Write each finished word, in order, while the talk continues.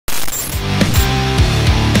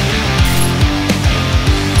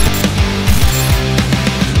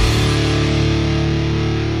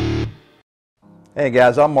Hey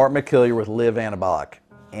guys, I'm Mark McKillier with Live Anabolic,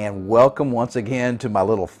 and welcome once again to my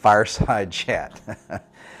little fireside chat.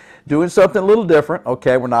 Doing something a little different,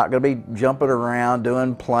 okay? We're not going to be jumping around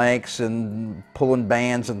doing planks and pulling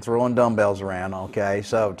bands and throwing dumbbells around, okay?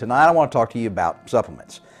 So tonight I want to talk to you about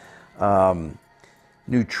supplements.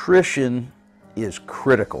 Nutrition is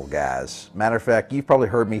critical, guys. Matter of fact, you've probably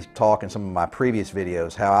heard me talk in some of my previous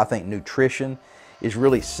videos how I think nutrition is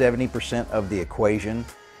really 70% of the equation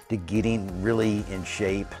to getting really in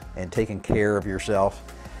shape and taking care of yourself.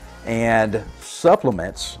 And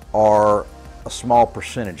supplements are a small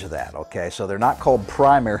percentage of that, okay? So they're not called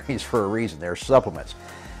primaries for a reason. They're supplements.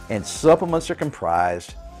 And supplements are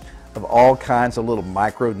comprised of all kinds of little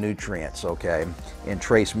micronutrients, okay, and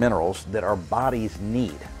trace minerals that our bodies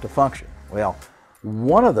need to function. Well,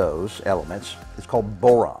 one of those elements is called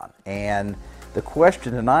boron. And the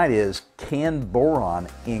question tonight is, can boron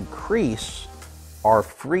increase our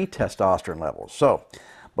free testosterone levels? So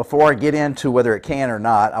before I get into whether it can or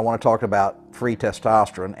not, I want to talk about free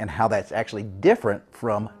testosterone and how that's actually different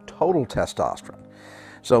from total testosterone.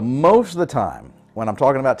 So most of the time when I'm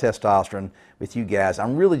talking about testosterone with you guys,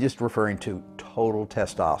 I'm really just referring to total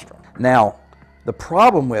testosterone. Now, the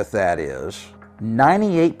problem with that is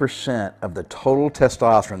 98% of the total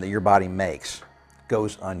testosterone that your body makes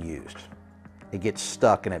goes unused. It gets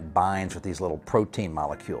stuck and it binds with these little protein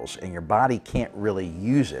molecules, and your body can't really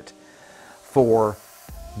use it for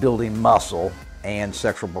building muscle and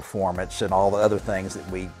sexual performance and all the other things that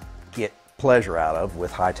we get pleasure out of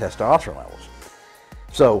with high testosterone levels.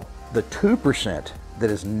 So the 2% that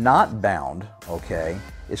is not bound, okay,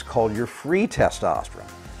 is called your free testosterone.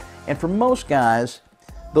 And for most guys,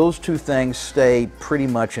 those two things stay pretty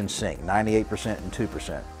much in sync, 98% and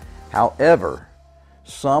 2%. However,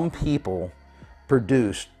 some people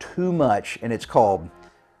produce too much, and it's called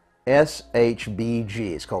SHBG.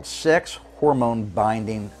 It's called sex hormone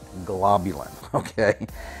binding globulin, okay?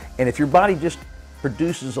 And if your body just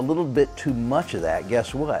produces a little bit too much of that,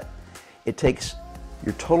 guess what? It takes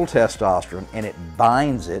your total testosterone and it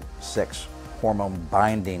binds it, sex hormone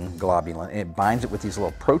binding globulin, and it binds it with these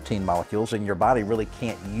little protein molecules, and your body really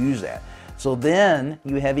can't use that. So then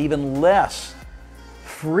you have even less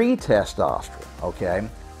free testosterone, okay?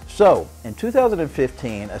 So, in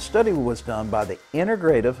 2015, a study was done by the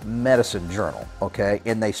Integrative Medicine Journal, okay,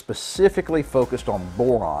 and they specifically focused on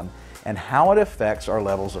boron and how it affects our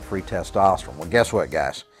levels of free testosterone. Well, guess what,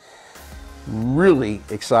 guys? Really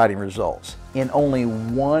exciting results. In only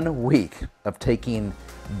 1 week of taking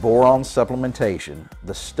boron supplementation,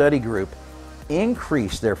 the study group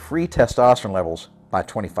increased their free testosterone levels by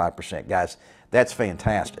 25%. Guys, that's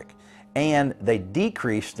fantastic. And they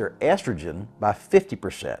decreased their estrogen by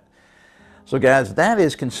 50%. So guys, that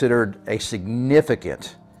is considered a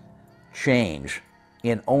significant change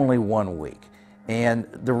in only 1 week. And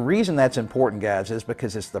the reason that's important, guys, is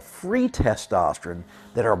because it's the free testosterone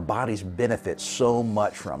that our bodies benefit so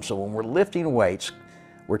much from. So when we're lifting weights,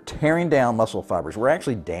 we're tearing down muscle fibers. We're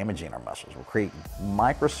actually damaging our muscles. We're creating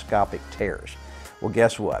microscopic tears. Well,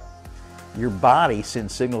 guess what? Your body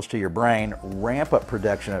sends signals to your brain, ramp up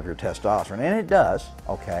production of your testosterone, and it does,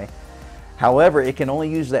 okay? However, it can only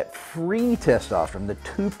use that free testosterone, the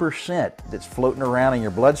 2% that's floating around in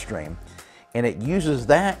your bloodstream, and it uses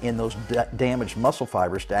that in those damaged muscle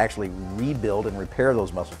fibers to actually rebuild and repair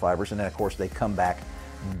those muscle fibers, and then of course they come back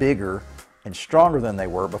bigger and stronger than they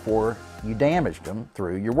were before you damaged them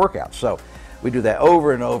through your workouts. So we do that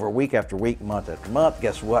over and over, week after week, month after month.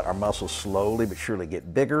 Guess what? Our muscles slowly but surely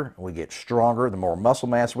get bigger. We get stronger. The more muscle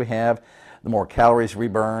mass we have, the more calories we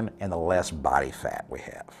burn, and the less body fat we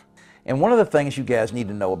have. And one of the things you guys need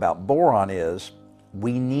to know about boron is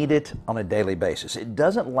we need it on a daily basis. It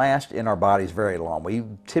doesn't last in our bodies very long. We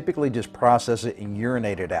typically just process it and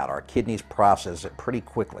urinate it out. Our kidneys process it pretty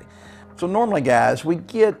quickly. So normally, guys, we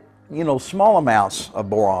get, small amounts of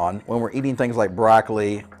boron when we're eating things like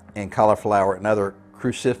broccoli and cauliflower and other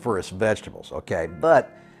cruciferous vegetables, okay? But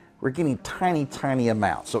we're getting tiny, tiny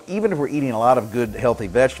amounts. So even if we're eating a lot of good, healthy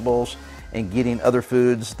vegetables and getting other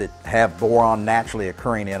foods that have boron naturally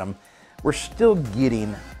occurring in them, we're still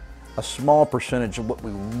getting a small percentage of what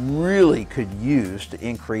we really could use to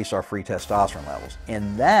increase our free testosterone levels.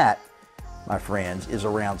 And that, my friends, is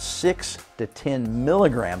around 6 to 10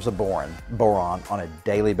 milligrams of boron on a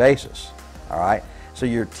daily basis, all right? So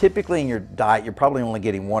you're typically in your diet, you're probably only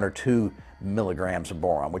getting 1 or 2 milligrams of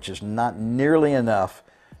boron, which is not nearly enough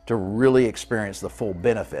to really experience the full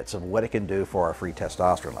benefits of what it can do for our free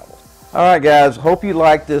testosterone levels. All right, guys, hope you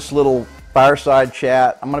like this little fireside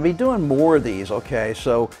chat. I'm going to be doing more of these, okay?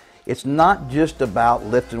 So it's not just about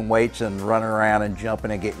lifting weights and running around and jumping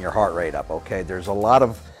and getting your heart rate up, okay? There's a lot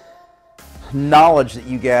of knowledge that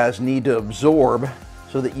you guys need to absorb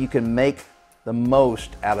so that you can make the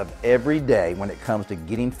most out of every day when it comes to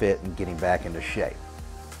getting fit and getting back into shape.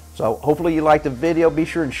 So hopefully you liked the video. Be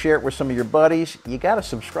sure and share it with some of your buddies. You got to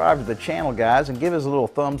subscribe to the channel, guys, and give us a little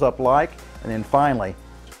thumbs up like. And then finally,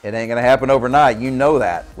 it ain't going to happen overnight. You know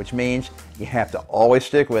that, which means you have to always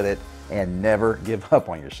stick with it and never give up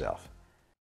on yourself.